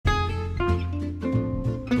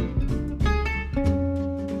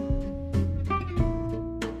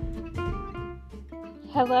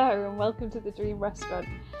Hello and welcome to the Dream Restaurant.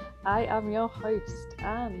 I am your host,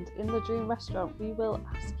 and in the Dream Restaurant we will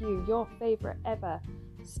ask you your favourite ever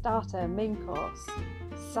starter, main course,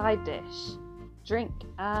 side dish, drink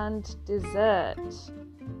and dessert.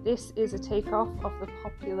 This is a takeoff of the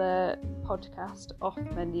popular podcast Off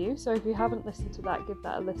Menu, so if you haven't listened to that, give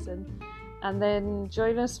that a listen and then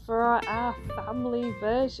join us for our family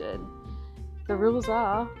version. The rules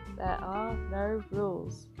are, there are no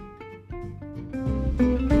rules.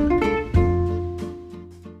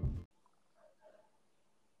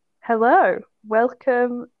 Hello,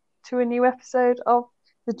 welcome to a new episode of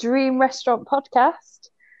the Dream Restaurant podcast.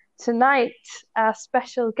 Tonight, our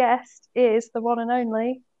special guest is the one and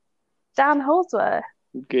only Dan Holdsworth.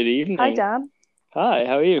 Good evening. Hi, Dan. Hi,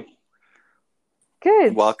 how are you?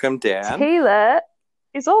 Good. Welcome, Dan. Taylor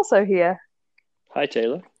is also here. Hi,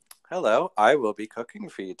 Taylor. Hello, I will be cooking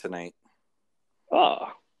for you tonight. Oh,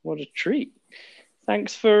 what a treat.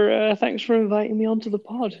 Thanks for inviting me onto the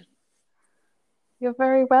pod. You're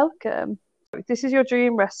very welcome. This is your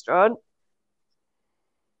Dream Restaurant.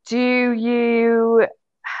 This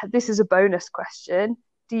is a bonus question.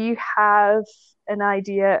 Do you have an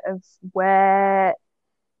idea of where,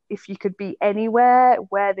 if you could be anywhere,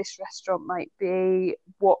 where this restaurant might be,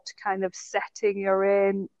 what kind of setting you're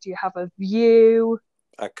in? Do you have a view?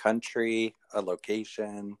 A country, a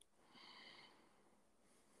location.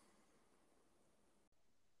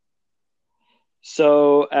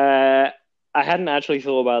 So, I hadn't actually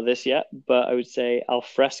thought about this yet, but I would say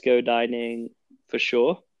alfresco dining for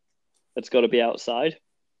sure. It's got to be outside.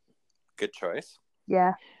 Good choice.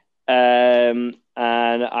 Yeah. And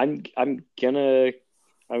I'm gonna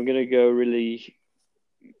go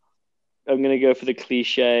for the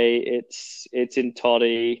cliche. It's in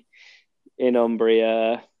Toddy, in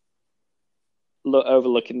Umbria,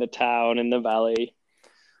 overlooking the town in the valley.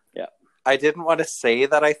 Yeah. I didn't want to say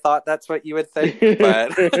that I thought that's what you would think,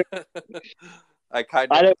 but I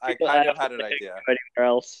kind of had an idea. Anywhere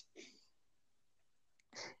else?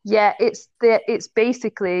 Yeah, it's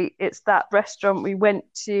that restaurant we went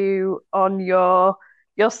to on your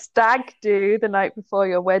stag do the night before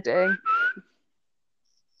your wedding.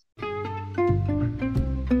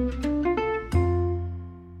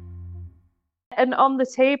 And on the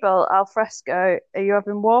table, alfresco, are you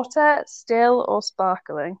having water, still, or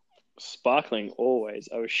sparkling? Sparkling, always.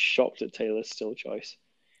 I was shocked at Taylor's still choice.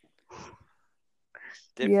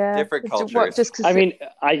 Different cultures. I mean,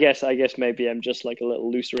 I guess maybe I'm just like a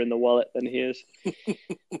little looser in the wallet than he is.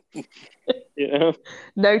 You know?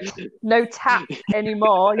 No tap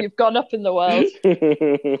anymore. You've gone up in the world.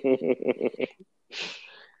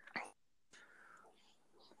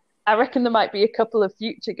 I reckon there might be a couple of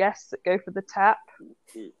future guests that go for the tap.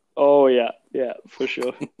 Oh, yeah, for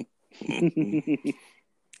sure.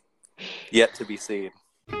 Yet to be seen.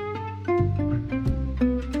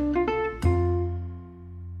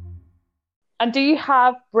 And do you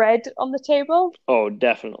have bread on the table? Oh,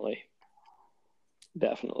 definitely.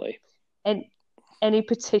 And any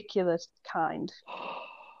particular kind?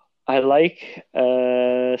 I like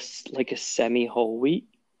a semi-whole wheat,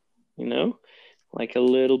 like a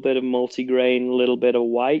little bit of multigrain, a little bit of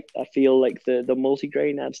white. I feel like the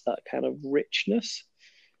multigrain adds that kind of richness.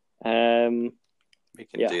 We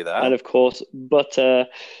can do that. And of course, butter,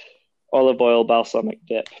 olive oil, balsamic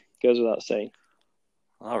dip. Goes without saying.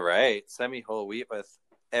 All right. Semi-whole wheat with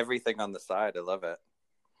everything on the side. I love it.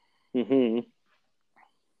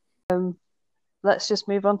 Mm-hmm. Let's just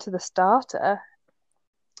move on to the starter.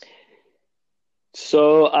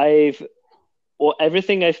 So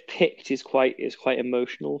everything I've picked is quite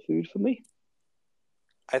emotional food for me.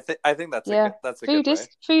 I think that's a good way. Food is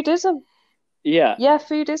food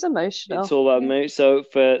is emotional. It's all about me. So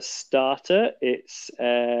for starter, it's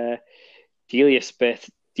Delia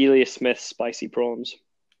Smith spicy prawns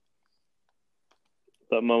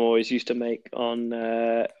that Mum always used to make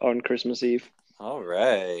on Christmas Eve. All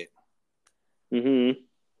right. Mm-hmm.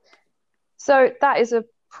 So that is a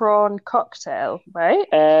prawn cocktail, right?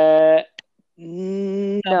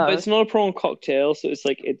 No, it's not a prawn cocktail. So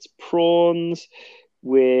it's prawns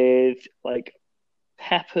with like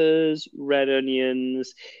peppers, red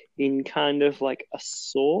onions in kind of like a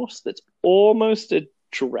sauce that's almost a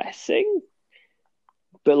dressing,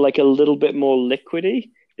 but like a little bit more liquidy.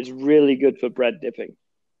 It's really good for bread dipping.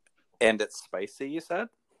 And it's spicy, you said?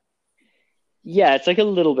 Yeah, it's like a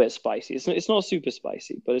little bit spicy. It's not super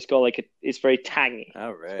spicy, but it's got it's very tangy.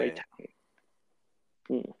 All right. It's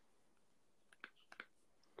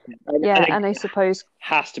very tangy. And I suppose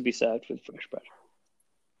has to be served with fresh bread.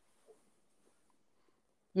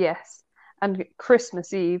 Yes, and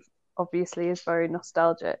Christmas Eve obviously is very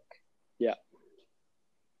nostalgic. Yeah.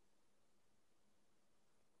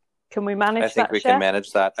 Can we manage that, I think we Chef? can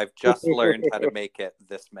manage that. I've just learned how to make it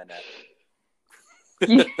this minute.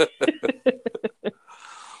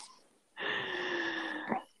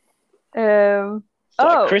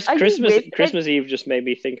 Christmas Eve just made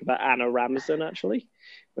me think about Anna Ramsden, actually,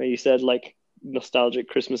 where you said like nostalgic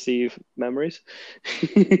Christmas Eve memories.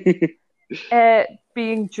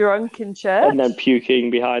 Being drunk in church and then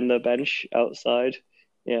puking behind the bench outside.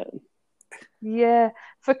 Yeah.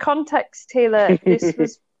 For context, Taylor,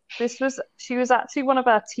 she was actually one of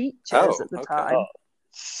our teachers at the time. Oh,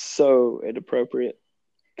 so inappropriate.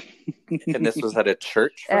 And this was at a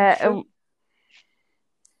church function?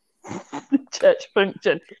 Church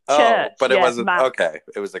function. Church, but it wasn't mass. Okay.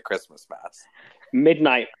 It was a Christmas mass.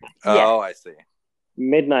 Midnight. Oh, I see.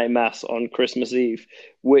 Midnight mass on Christmas Eve,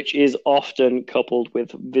 which is often coupled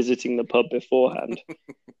with visiting the pub beforehand.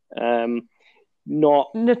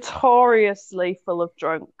 Not notoriously full of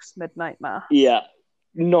drunks. Midnight mass. Yeah,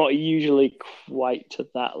 not usually quite to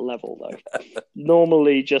that level though.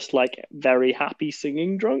 Normally, just like very happy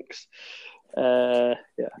singing drunks.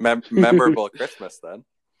 Memorable Christmas then.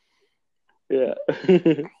 Yeah,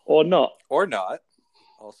 or not.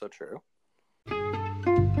 Also true.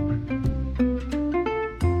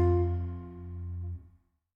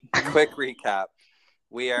 Quick recap.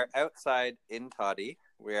 We are outside in Toddy.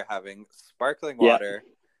 We are having sparkling water,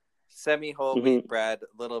 semi-whole wheat bread,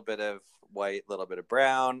 a little bit of white, a little bit of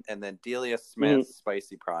brown, and then Delia Smith's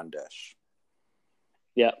spicy prawn dish.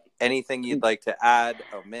 Yeah. Anything you'd like to add,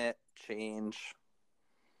 omit, change?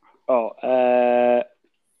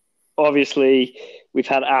 Obviously, we've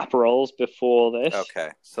had Aperols before this.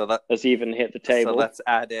 Okay. So that has even hit the table. So let's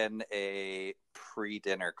add in a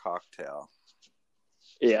pre-dinner cocktail.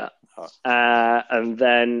 Yeah. And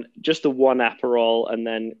then just the one Aperol and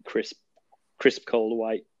then crisp cold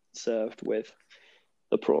white served with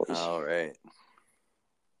the prawns. All right.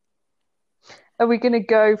 Are we going to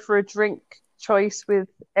go for a drink choice with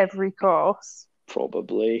every course?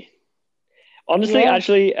 Probably. Honestly,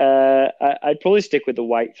 actually, I'd probably stick with the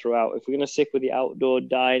white throughout. If we're going to stick with the outdoor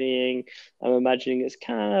dining, I'm imagining it's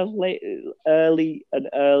kind of an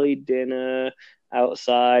early dinner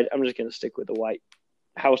outside. I'm just going to stick with the white.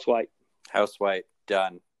 House white.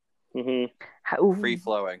 Done. Mm-hmm. Free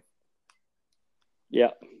flowing.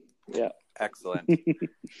 Yeah. Excellent.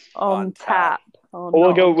 on tap.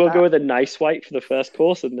 We'll go with a nice white for the first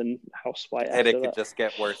course and then house white after that. And it could just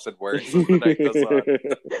get worse and worse as the night goes on.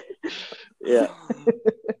 Yeah.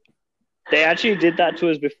 They actually did that to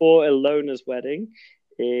us before Ilona's wedding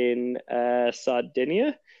in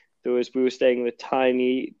Sardinia. We were staying in a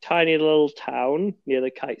tiny little town near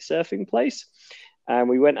the kite surfing place. And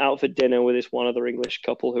we went out for dinner with this one other English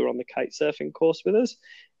couple who were on the kite surfing course with us.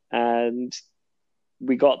 And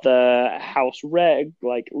we got the house red,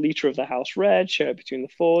 like liter of the house red, shared between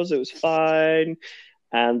the fours. It was fine.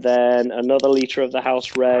 And then another liter of the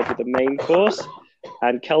house red with the main course.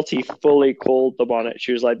 And Kelty fully called them on it.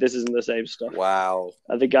 She was like, "This isn't the same stuff." Wow.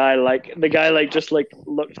 And the guy just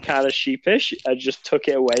looked kind of sheepish and just took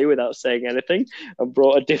it away without saying anything and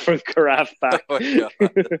brought a different carafe back. Oh my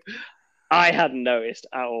God. I hadn't noticed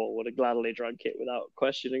at all. Would have gladly drunk it without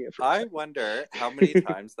questioning it. I wonder how many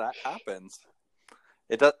times that happens.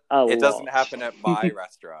 It doesn't happen at my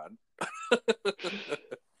restaurant.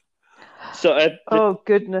 So,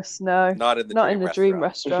 goodness, no! Not in the Dream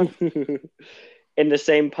restaurant. In the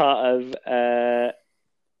same part of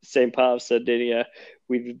Sardinia,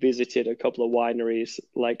 we visited a couple of wineries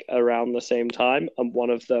like around the same time, and one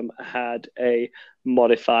of them had a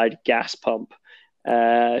modified gas pump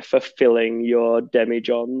for filling your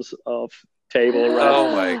demijohns of table red.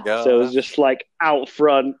 Oh my God. So it was just like out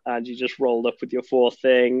front, and you just rolled up with your fourth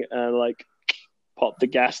thing and like popped the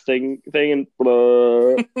gas thing and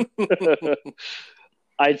blah.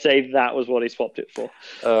 I'd say that was what he swapped it for.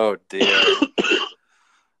 Oh dear.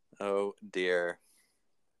 Oh dear.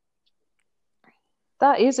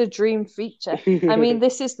 That is a dream feature. I mean,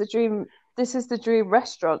 this is the dream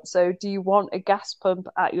restaurant. So do you want a gas pump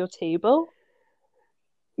at your table?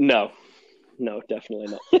 No, definitely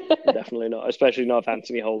not. Definitely not. Especially not if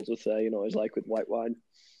Anthony Holmes was there, he's like with white wine.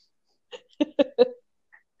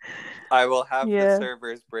 I will have the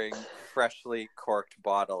servers bring freshly corked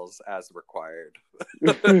bottles as required.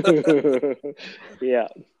 Yeah.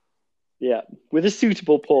 With a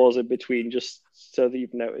suitable pause in between, just so that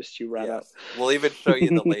you've noticed you ran out. We'll even show you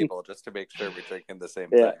the label just to make sure we're drinking the same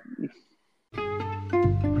thing.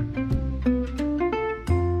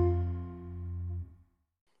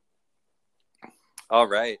 All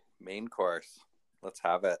right, main course. Let's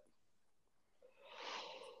have it.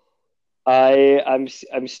 I'm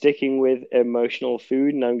sticking with emotional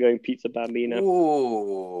food, and I'm going Pizza Bambino.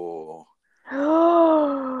 Ooh.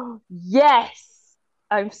 Yes!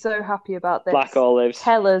 I'm so happy about this. Black olives.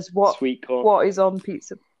 Tell us sweet corn. what is on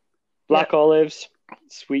pizza. Black olives,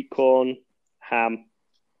 sweet corn, ham,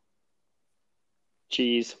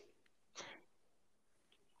 cheese.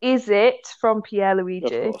 Is it from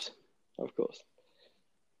Pierluigi? Of course.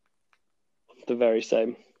 The very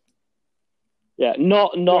same. Yeah,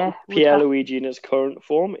 not Pierluigi in its current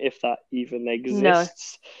form, if that even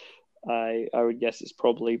exists. No. I would guess it's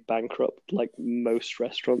probably bankrupt, like most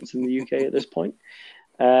restaurants in the UK at this point.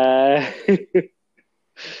 But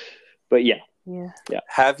yeah.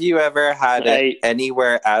 Have you ever had it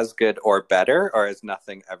anywhere as good or better, or has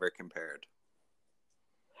nothing ever compared?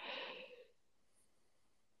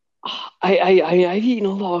 I've eaten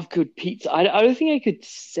a lot of good pizza. I don't think I could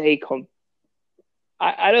say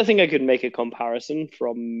I don't think I could make a comparison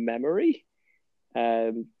from memory.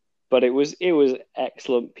 But it was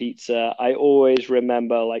excellent pizza. I always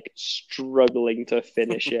remember like struggling to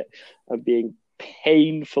finish it and being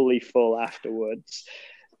painfully full afterwards.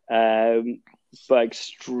 But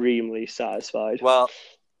extremely satisfied. Well,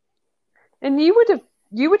 and you would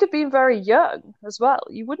have been very young as well.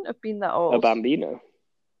 You wouldn't have been that old. A bambino.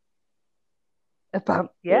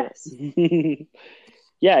 Yes.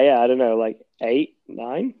 Yeah, I don't know, like 8,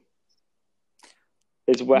 9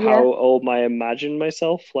 is how old I imagine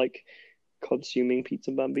myself like consuming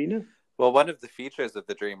Pizza Bambino. Well, one of the features of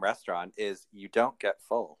the Dream Restaurant is you don't get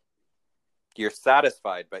full. You're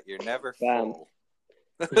satisfied, but you're never full.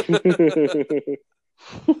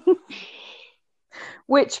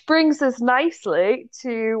 Which brings us nicely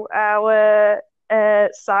to our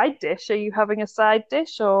side dish. Are you having a side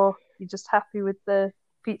dish, or are you just happy with the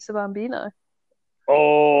Pizza Bambino?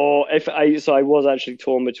 Oh, I was actually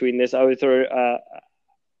torn between this. I would throw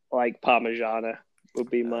like Parmigiana would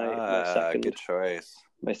be my second good choice.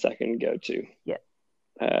 My second go-to. Yeah.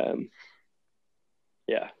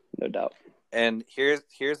 Yeah, no doubt. And here's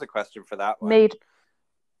a question for that one.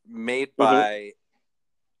 Made by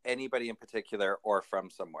anybody in particular or from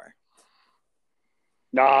somewhere?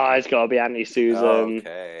 No, it's got to be Auntie Susan.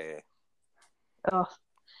 Okay. Oh,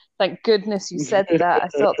 thank goodness you said that. I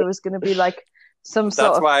thought there was going to be like some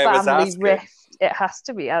sort of family rift. It has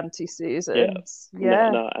to be Auntie Susan's. Yeah.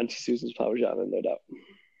 No, Auntie Susan's Parmigiana, no doubt.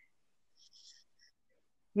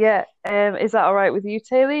 Yeah. Is that all right with you,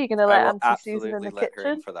 Taylor? You're going to let Auntie Susan in the let kitchen?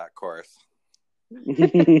 her in for that course.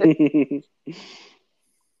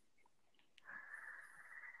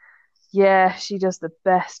 Yeah, she does the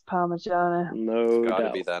best Parmigiana. No doubt.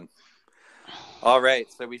 Gotta be then. All right,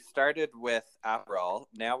 so we started with Aperol.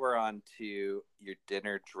 Now we're on to your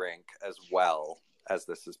dinner drink as well as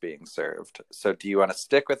this is being served. So do you want to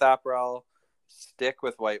stick with Aperol, stick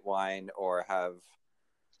with white wine, or have...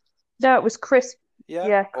 No, it was crisp.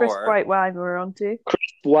 Yeah, crisp white wine we were on to.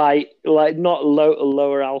 Crisp white, like not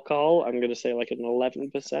lower alcohol. I'm going to say like an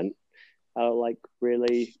 11%. Like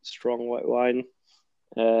really strong white wine.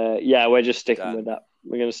 Yeah, we're just sticking with that.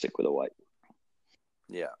 We're going to stick with a white.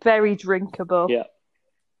 Yeah. Very drinkable. Yeah.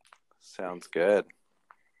 Sounds good.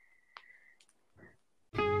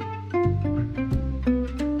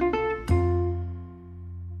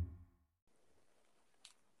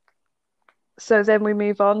 So then we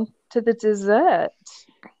move on to the dessert.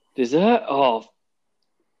 Dessert? Oh,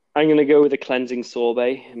 I'm going to go with a cleansing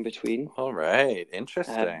sorbet in between. All right.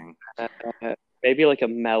 Interesting. Maybe like a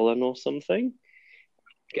melon or something.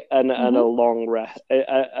 And a long rest,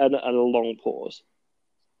 and a long pause.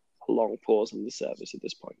 A long pause in the service at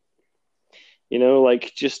this point. You know,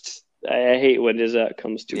 like just I hate when dessert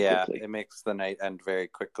comes too quickly. Yeah, it makes the night end very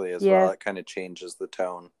quickly as well. It kind of changes the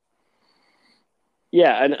tone.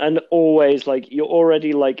 Yeah, and always like you're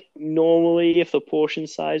already like normally if the portion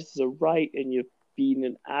sizes are right and you've been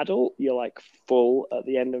an adult, you're like full at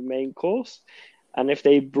the end of main course. And if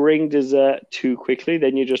they bring dessert too quickly,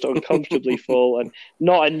 then you're just uncomfortably full. And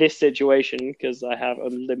not in this situation because I have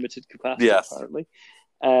unlimited capacity apparently.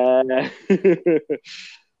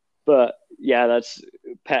 But yeah, that's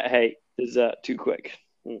pet hate dessert too quick.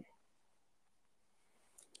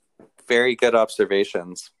 Very good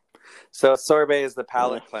observations. So sorbet is the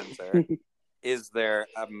palate cleanser. Is there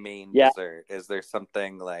a main dessert? Is there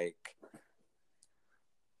something like...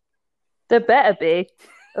 There better be.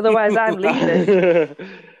 Otherwise, I'm leaving.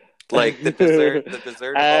 Like the dessert of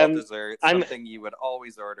all desserts, something you would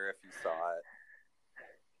always order if you saw it.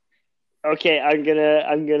 Okay, I'm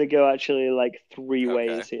gonna go actually like 3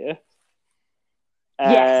 ways here.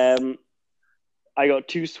 Yes. I got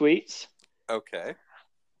 2 sweets. Okay.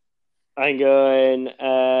 I'm going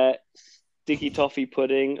sticky toffee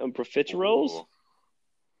pudding and profiteroles. Ooh.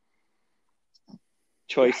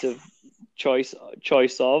 Choice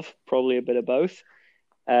of probably a bit of both.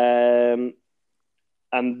 And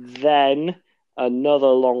then another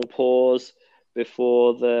long pause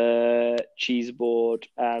before the cheese board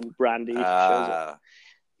and brandy shows up.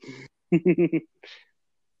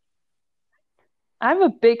 I'm a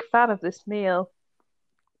big fan of this meal.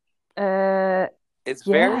 It's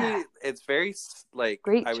very like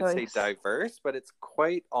great I would say choice. diverse, but it's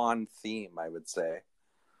quite on theme, I would say.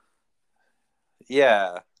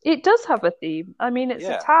 Yeah. It does have a theme. I mean, it's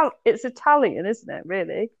it's Italian, isn't it?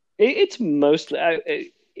 Really? It's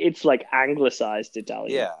mostly it's like anglicized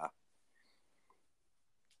Italian. Yeah.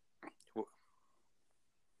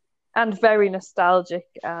 And very nostalgic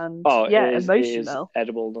and emotional. It is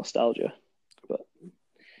edible nostalgia, but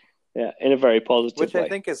yeah, in a very positive way. Which I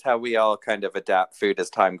think is how we all kind of adapt food as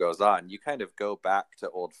time goes on. You kind of go back to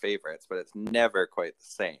old favorites, but it's never quite the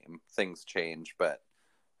same. Things change, but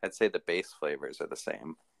I'd say the base flavors are the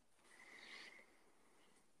same.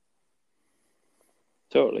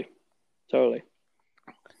 Totally.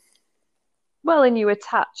 Well, and you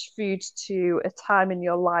attach food to a time in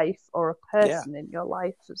your life or a person in your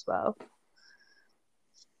life as well.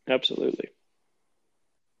 Absolutely.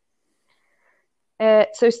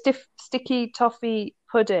 So sticky toffee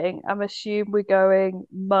pudding, I'm assuming we're going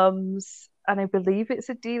Mum's, and I believe it's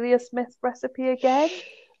a Delia Smith recipe again.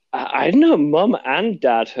 I know Mum and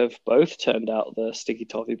Dad have both turned out the sticky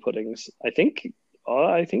toffee puddings. I think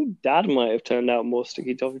Dad might have turned out more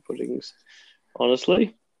sticky toffee puddings,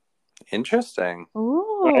 honestly. Interesting.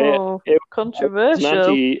 Ooh,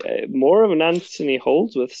 controversial. More of an Anthony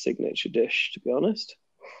Holdsworth signature dish, to be honest.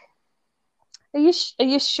 Are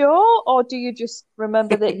you sure, or do you just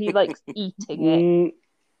remember that he likes eating it?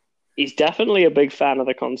 He's definitely a big fan of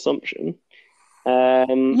the consumption. But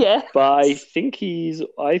I think he's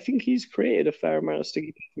created a fair amount of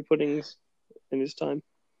sticky toffee puddings in his time.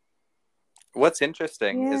 What's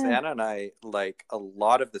interesting is Anna and I like a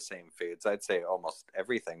lot of the same foods. I'd say almost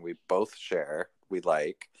everything we both share we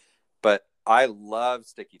like. But I love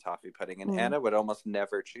sticky toffee pudding, and Anna would almost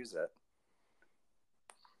never choose it.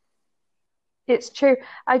 It's true.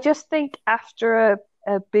 I just think after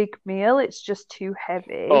a big meal, it's just too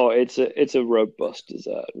heavy. Oh, it's a robust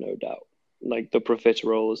dessert, no doubt. Like the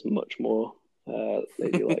profiterole is much more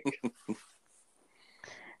ladylike.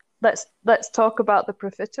 Let's talk about the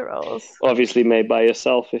profiteroles. Obviously made by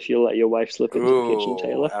yourself if you let your wife slip into the kitchen,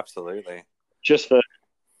 Taylor. Absolutely. Just for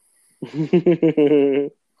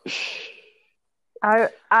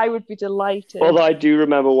I would be delighted. Although I do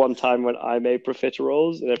remember one time when I made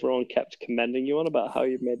profiteroles and everyone kept commending you on about how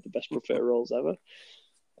you made the best profiteroles ever.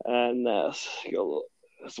 And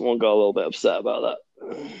someone got a little bit upset about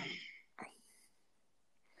that.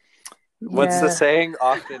 What's the saying?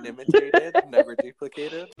 Often imitated, never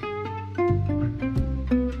duplicated.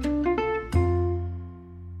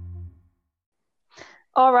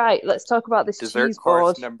 All right, let's talk about this dessert cheese board.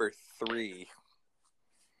 Course number 3.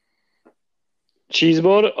 Cheese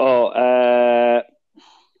board?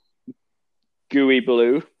 Gooey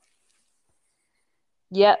blue.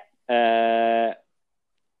 Yep.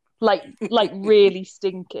 Like really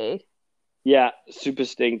stinky. Yeah, super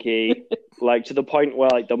stinky. Like to the point where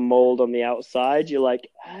like the mold on the outside, you're like,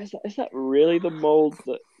 is that really the mold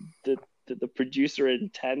that the producer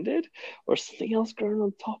intended, or something else growing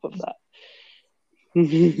on top of that?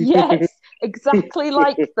 Yes, exactly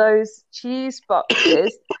like those cheese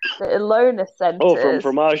boxes that Ilona sent us.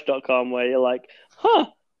 From fromage.com, where you're like,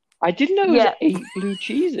 I didn't know it was 8 blue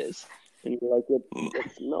cheeses. And you're like,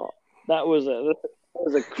 it's not. That was a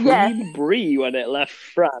cream brie when it left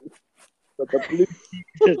France. But the blue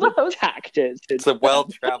cheese attacked it. It's a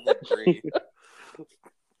well-traveled brie.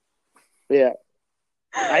 Yeah.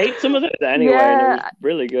 I ate some of it anyway, and it was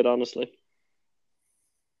really good, honestly.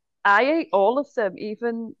 I ate all of them.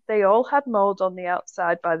 Even they all had mold on the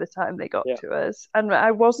outside by the time they got to us, and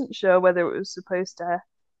I wasn't sure whether it was supposed to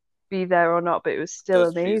be there or not, but it was still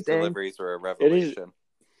Those amazing. Cheese deliveries were a revelation.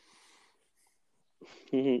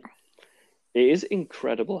 It is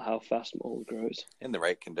incredible how fast mold grows in the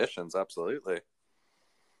right conditions. Absolutely.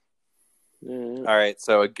 Yeah. All right,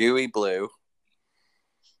 so a gooey blue.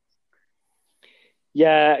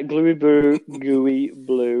 Yeah, gooey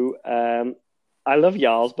blue. I love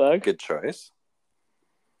Jarlsberg. Good choice.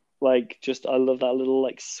 Like, I love that little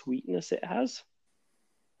like sweetness it has.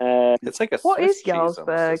 It's like a Swiss cheese almost,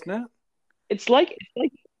 isn't it? It's like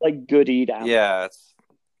good Edam. Yeah, it's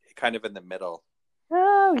kind of in the middle.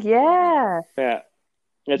 Oh yeah. Yeah.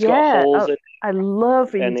 It's got holes in it. I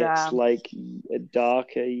love Edam. And it's like a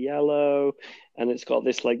darker yellow, and it's got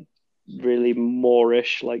this like really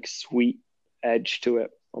Moorish, like sweet edge to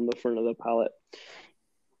it on the front of the palate.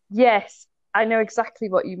 Yes, I know exactly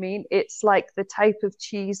what you mean. It's like the type of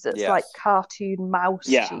cheese that's Yes. like cartoon mouse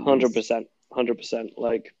Yeah, cheese. 100%.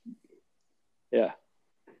 Like, yeah.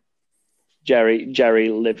 Jerry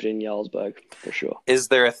lived in Jarlsberg for sure. Is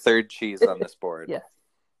there a third cheese on this board? Yes.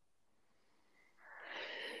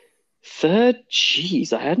 Third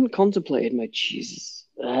cheese. I hadn't contemplated my cheeses.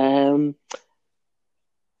 A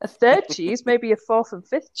third cheese, maybe a fourth and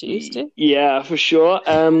fifth cheese too. Yeah, for sure.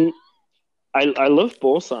 I love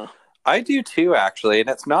Boursin. I do too, actually, and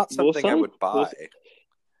it's not something I Boursin? would buy.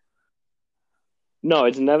 No,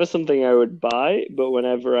 it's never something I would buy, but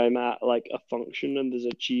whenever I'm at like a function and there's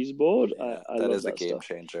a cheese board, Yeah, I that love is a that game stuff.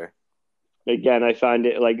 changer. Again, I find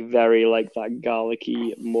it like very like that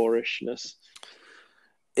garlicky Moorishness.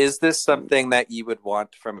 Is this something that you would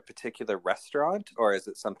want from a particular restaurant, or is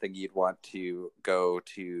it something you'd want to go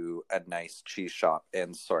to a nice cheese shop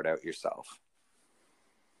and sort out yourself?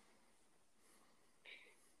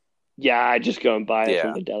 Yeah, I just go and buy it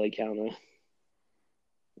from the deli counter.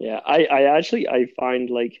 Yeah, I find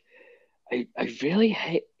like I really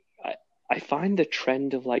hate I find the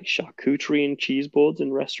trend of like charcuterie and cheese boards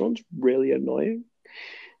in restaurants really annoying.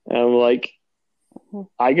 Like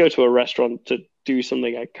I go to a restaurant to do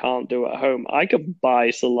something I can't do at home. I could buy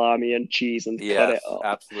salami and cheese and cut it up.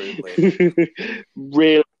 Absolutely.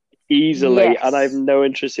 Really easily, Yes. and I have no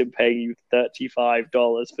interest in paying you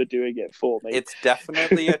 $35 for doing it for me. It's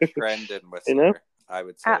definitely a trend in Whistler. You know? I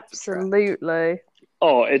would say it's a trend. Absolutely.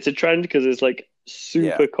 Oh, it's a trend because it's like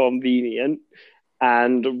super convenient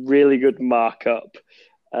and really good markup.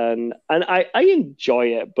 And I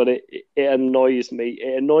enjoy it, but it annoys me.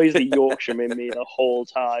 It annoys the Yorkshireman in me the whole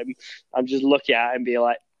time. I'm just looking at it and be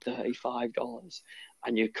like, $35,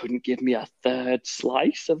 and you couldn't give me a third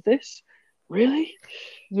slice of this? Really?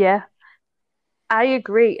 Yeah, I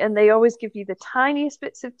agree. And they always give you the tiniest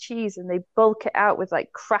bits of cheese, and they bulk it out with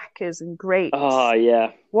like crackers and grapes. Oh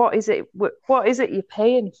yeah. What is it? What is it you're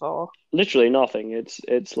paying for? Literally nothing.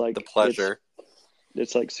 It's like the pleasure.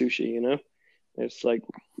 It's like sushi, you know. It's like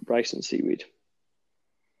rice and seaweed.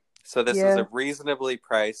 So this is a reasonably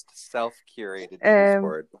priced, self-curated cheese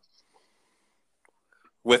board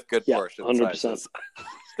with good portion 100%. sizes.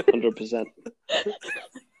 100%.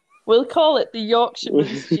 We'll call it the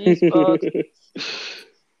Yorkshireman's cheese board.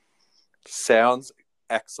 Sounds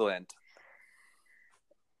excellent.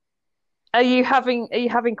 Are you having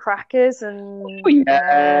crackers and we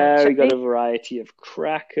got a variety of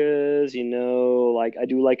crackers, you know, like I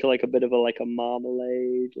do like a bit of a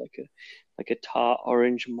marmalade, like a tart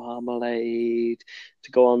orange marmalade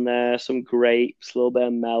to go on there, some grapes, a little bit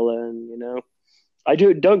of melon, you know.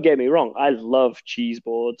 Don't get me wrong, I love cheese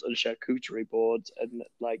boards and charcuterie boards, and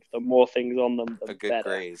like the more things on them, the good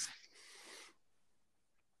better. Graze.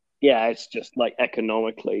 Yeah, it's just like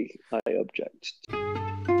economically I object.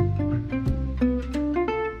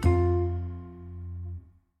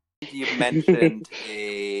 You mentioned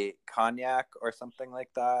a cognac or something like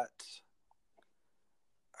that.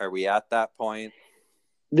 Are we at that point?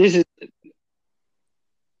 This is,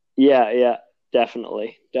 yeah,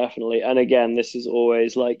 definitely. And again, this is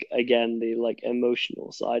always like, again, the like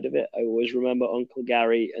emotional side of it. I always remember Uncle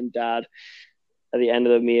Gary and Dad at the end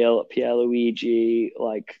of the meal, Pierre Luigi,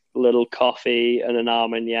 like little coffee and an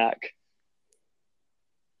Armagnac.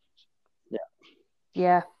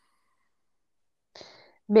 Yeah.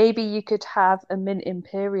 Maybe you could have a mint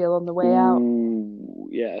imperial on the way out. Ooh,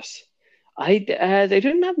 yes. They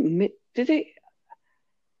didn't have mint, did they?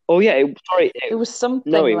 Oh yeah, it was something.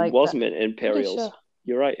 No, it like was that. mint imperials. Sure.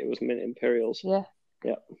 You're right, it was mint imperials. Yeah.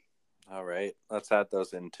 All right, let's add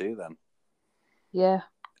those in too then. Yeah.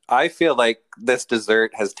 I feel like this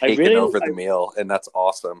dessert has taken over the meal, and that's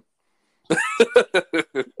awesome.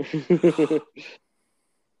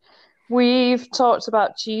 We've talked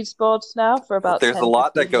about cheese boards now for about. There's a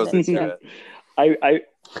lot that goes into it.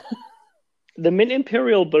 The mint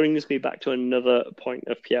imperial brings me back to another point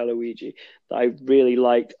of Pierre Luigi that I really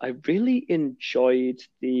liked. I really enjoyed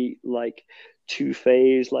the like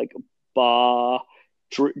two-phase like bar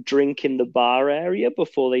drink in the bar area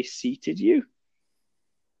before they seated you.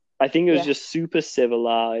 I think it was just super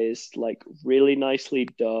civilized, like really nicely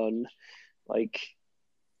done, like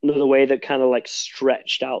another way that kind of like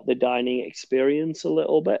stretched out the dining experience a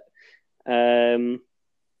little bit.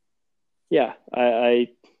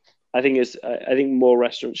 I think more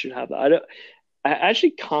restaurants should have that. I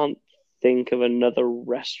actually can't think of another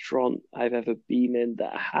restaurant I've ever been in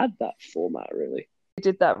that had that format really. They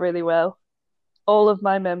did that really well. All of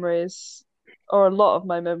my memories, or a lot of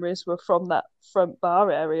my memories, were from that front bar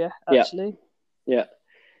area, actually. Yeah.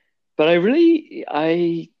 But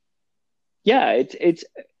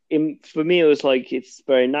for me, it was like it's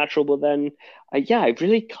very natural. But then, I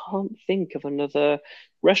really can't think of another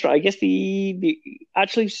restaurant. I guess the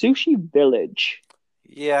actually Sushi Village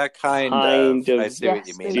Yeah, kind kind of. of I see what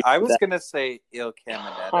you Yes, mean. they I was that gonna say Il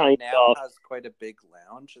Caminetto kind now of has quite a big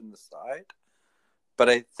lounge in the side, but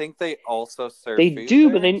I think they also serve they food do,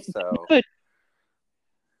 but there. they So never.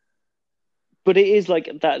 But it is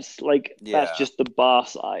that's yeah, just the bar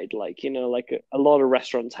side. Like, like a lot of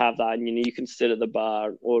restaurants have that, and you can sit at the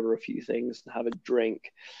bar, order a few things, and have a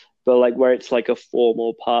drink. But like where it's like a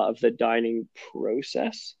formal part of the dining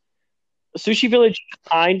process. Sushi Village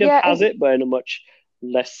kind of yeah, has it, but in a much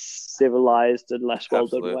less civilized and less well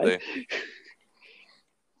done way. absolutely.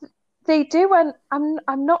 they do, and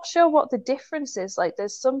I'm not sure what the difference is. Like,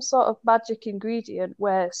 there's some sort of magic ingredient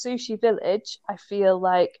where Sushi Village, I feel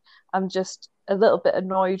like I'm just a little bit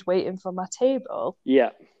annoyed waiting for my table.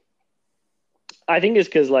 Yeah. I think it's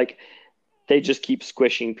because like they just keep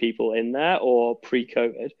squishing people in there, or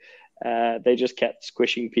pre-COVID, they just kept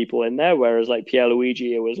squishing people in there. Whereas like Pierre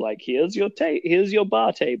Luigi, it was like, here's your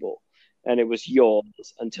bar table, and it was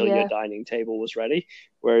yours until your Yeah, dining table was ready.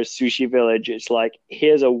 Whereas Sushi Village, it's like,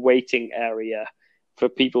 here's a waiting area for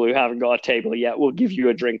people who haven't got a table yet. We'll give you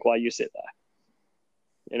a drink while you sit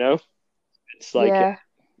there. It's like yeah.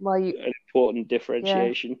 Well, an important yeah,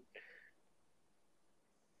 differentiation.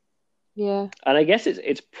 yeah, And I guess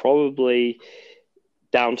it's probably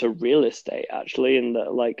down to real estate actually, in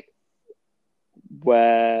that like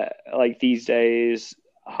where like these days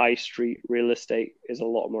high street real estate is a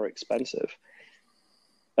lot more expensive,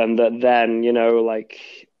 and that then like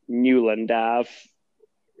Newland Ave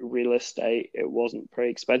real estate, it wasn't very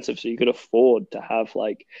expensive, so you could afford to have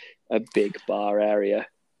like a big bar area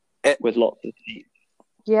It, with lots of seats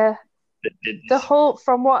yeah. that did The this. whole,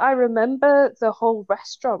 from what I remember, the whole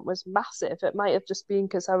restaurant was massive. It might have just been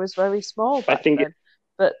because I was very small I back think then,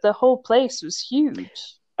 but the whole place was huge.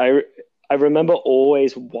 I I remember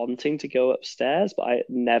always wanting to go upstairs, but I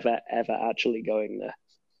never ever actually going there.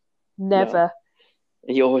 No. Never.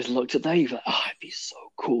 And you always looked at that, you're like, oh, it'd be so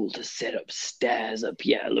cool to sit upstairs at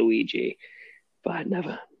Pierre Luigi. But it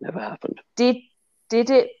never happened. Did did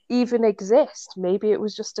it even exist? Maybe it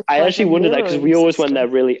was just a I actually clever wondered that because mirroring we always went there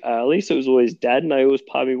system. really early, so it was always dead. And I always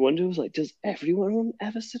part of me wondered, was like, does everyone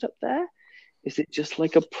ever sit up there? Is it just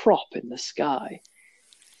like a prop in the sky?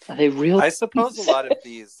 Are they real I suppose a seats? lot of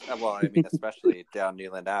these, well, I mean, especially down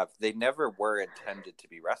Newland Ave, they never were intended to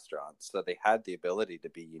be restaurants, so they had the ability to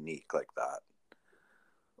be unique like that.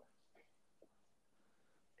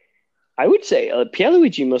 I would say Pierre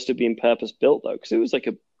Luigi must have been purpose built though, because it was like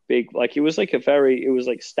a big, like it was like it was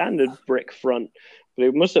like standard brick front,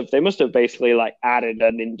 but they must have basically like added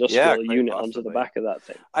an Yeah, industrial quite unit onto the possibly. back of that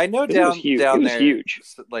thing. I know Because it was huge. It down was there, huge.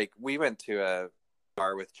 like we went to a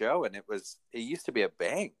bar with Joe, and it used to be a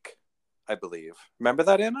bank, I believe. Remember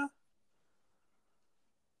that, Anna?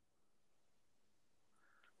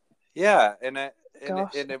 Yeah,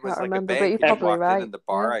 Gosh, and I it was can't like a remember, but bank, you're and you probably walked in, right. and the Yeah.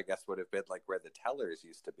 bar, I guess, would have been like where the tellers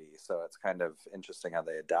used to be. So it's kind of interesting how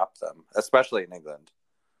they adapt them, especially in England.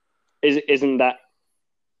 Isn't that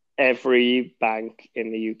every bank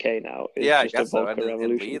in the UK now is Yeah, I just a guess so. vodka And in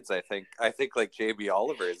revolution? Leeds, I think like JB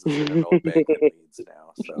Oliver's is in an old bank in Leeds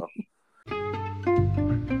now. So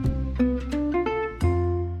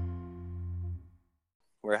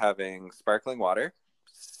we're having sparkling water,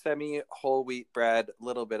 semi whole wheat bread, a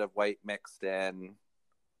little bit of white mixed in,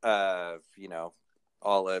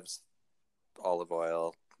 olives, olive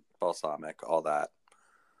oil, balsamic, all that.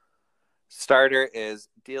 Starter is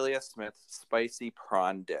Delia Smith's spicy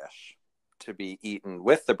prawn dish to be eaten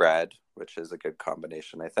with the bread, which is a good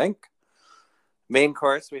combination, I think. Main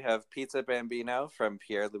course, we have Pizza Bambino from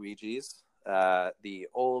Pierre Luigi's, the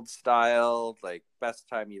old style, like best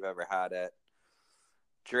time you've ever had it.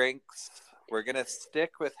 Drinks, we're going to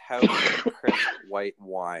stick with house crisp white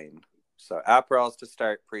wine. So Aperols to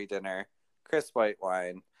start pre-dinner, crisp white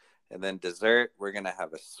wine, and then dessert, we're going to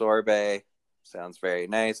have a sorbet. Sounds very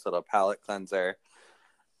nice, little palate cleanser.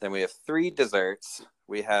 Then we have 3 desserts.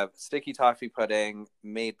 We have sticky toffee pudding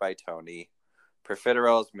made by Tony,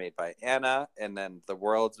 profiteroles made by Anna, and then the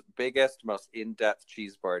world's biggest, most in-depth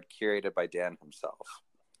cheese board curated by Dan himself.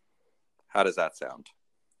 How does that sound?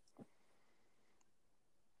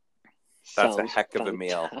 That's a heck of a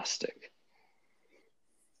meal. Fantastic.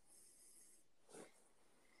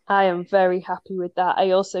 I am very happy with that.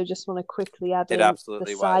 I also just want to quickly add It in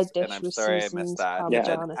absolutely the side was, dish and I'm with sorry I seasoned missed that. Yeah. And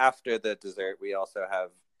then Parmigiana. after the dessert, we also have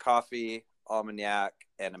coffee, Almagnac,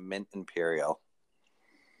 and a mint imperial.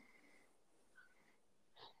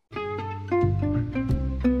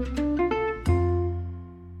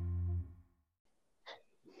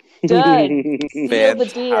 Done. Seal the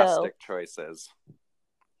deal. Fantastic choices.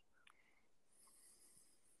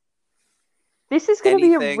 This is going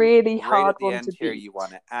to be a really right hard at the one end to here beat. you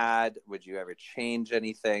want to add? Would you ever change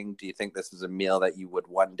anything? Do you think this is a meal that you would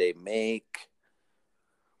one day make?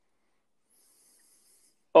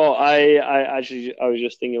 Oh, I was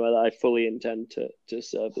just thinking about that. I fully intend to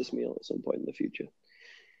serve this meal at some point in the future.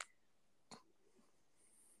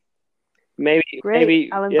 Maybe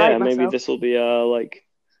I'll invite myself. maybe this will be our like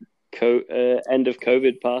end of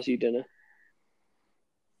COVID party dinner.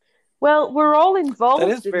 Well, we're all involved That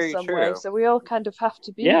is in very some true. way, so we all kind of have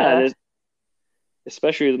to be Yeah, there. and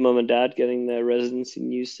especially with Mum and Dad getting their residency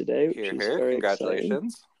news today, which Here, is here. very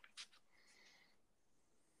Congratulations.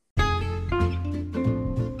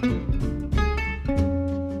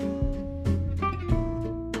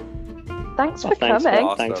 Thanks for exciting. coming.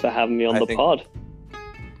 Awesome. Thanks for having me on I the think- pod.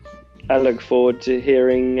 I look forward to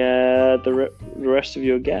hearing the rest of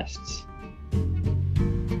your guests.